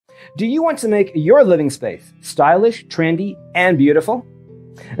Do you want to make your living space stylish, trendy, and beautiful?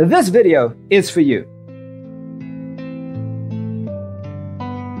 This video is for you.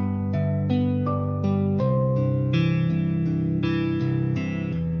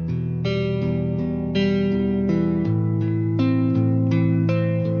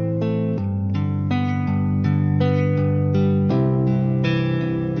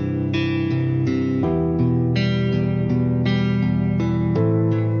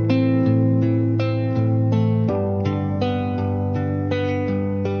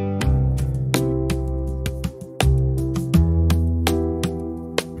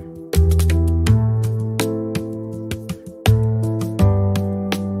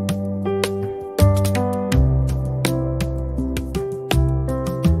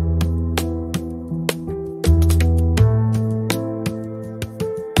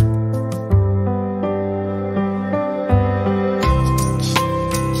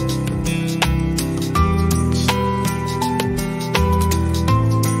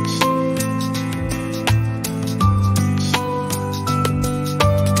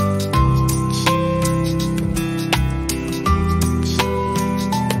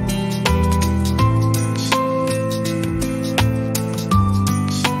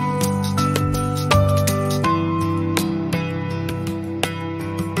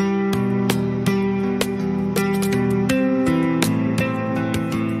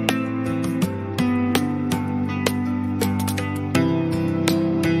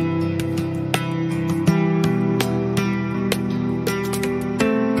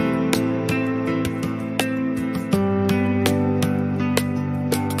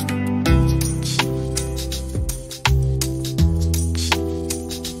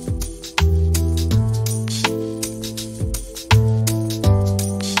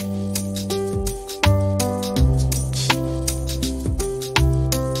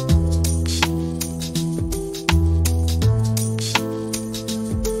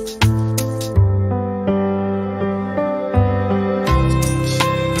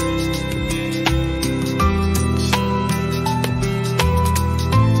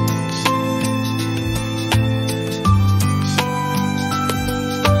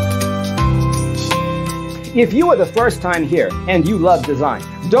 If you are the first time here and you love design,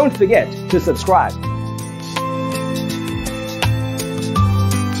 don't forget to subscribe.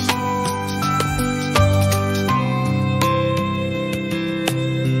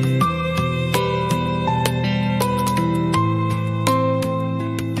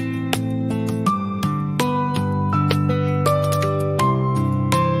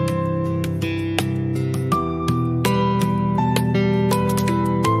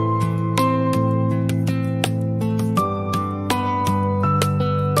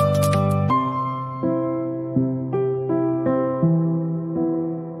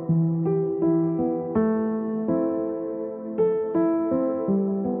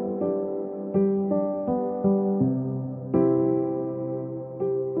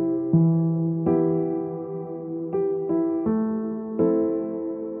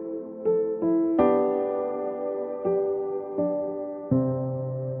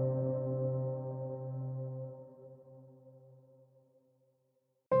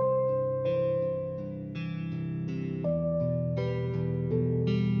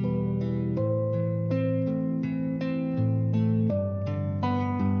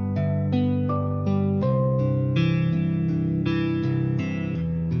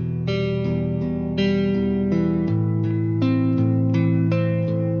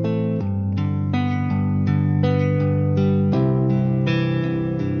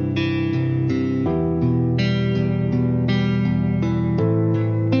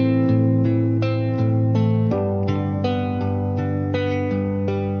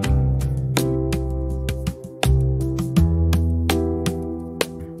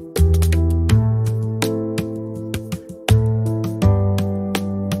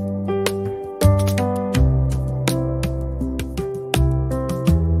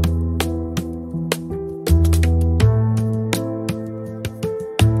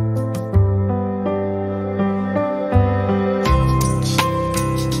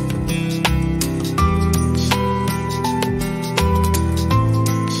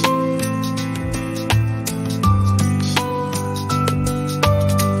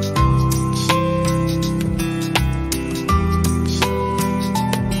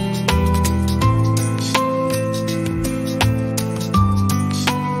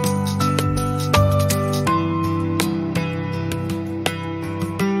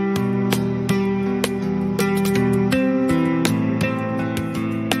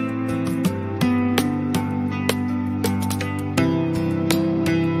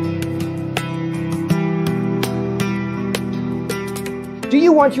 Do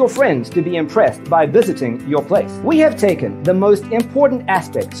you want your friends to be impressed by visiting your place? We have taken the most important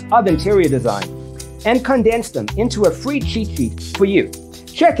aspects of interior design and condensed them into a free cheat sheet for you.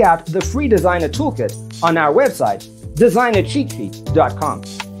 Check out the free designer toolkit on our website, designercheatsheet.com.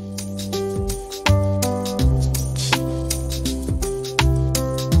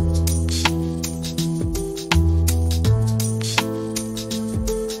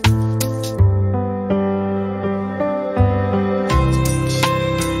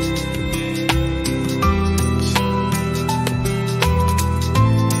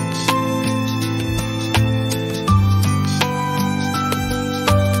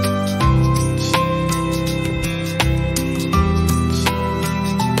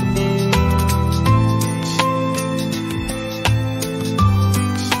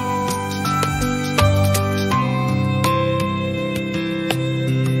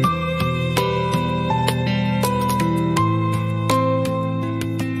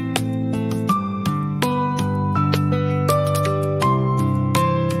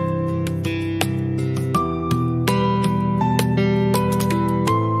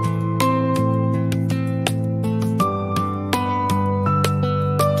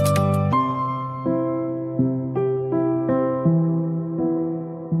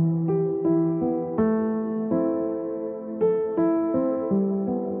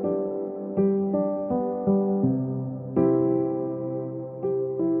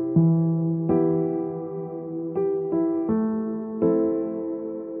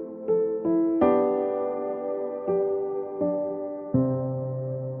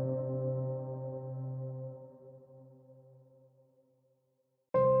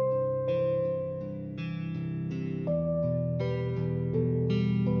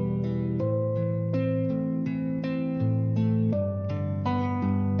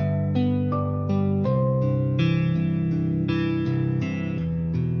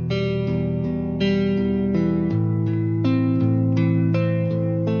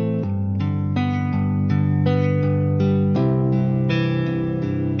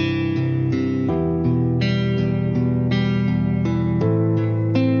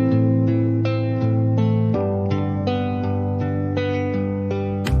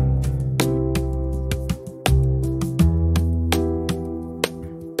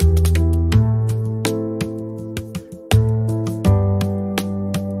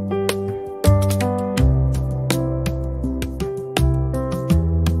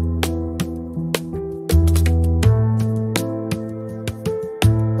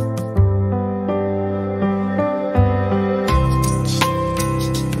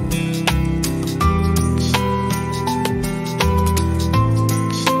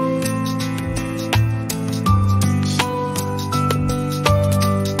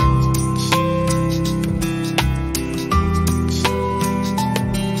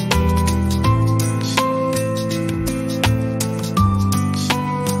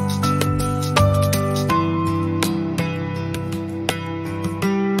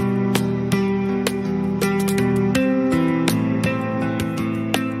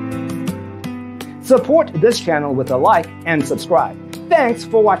 Support this channel with a like and subscribe. Thanks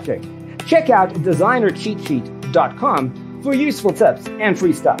for watching. Check out designercheatsheet.com for useful tips and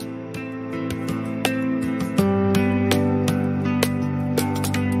free stuff.